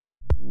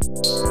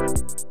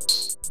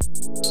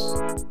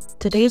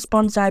Today's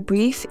Bonsai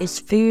Brief is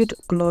food,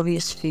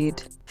 glorious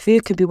food.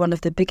 Food can be one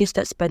of the biggest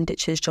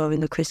expenditures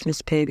during the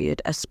Christmas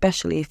period,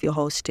 especially if you're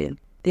hosting.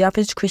 The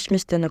average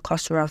Christmas dinner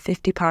costs around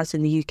 £50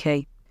 in the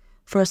UK.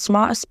 For a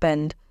smarter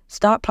spend,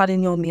 start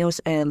planning your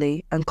meals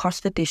early and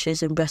cost the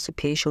dishes and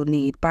recipes you'll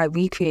need by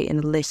recreating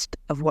a list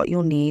of what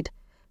you'll need,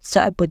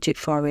 set a budget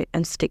for it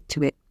and stick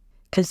to it.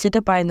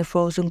 Consider buying the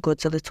frozen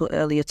goods a little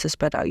earlier to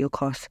spread out your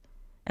costs,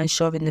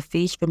 ensuring the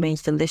feast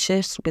remains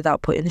delicious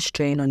without putting a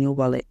strain on your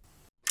wallet.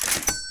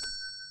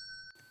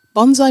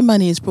 Bonsai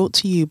Money is brought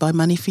to you by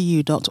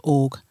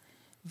moneyforyou.org.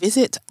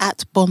 Visit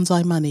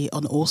 @Bonsai Money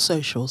on all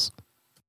socials.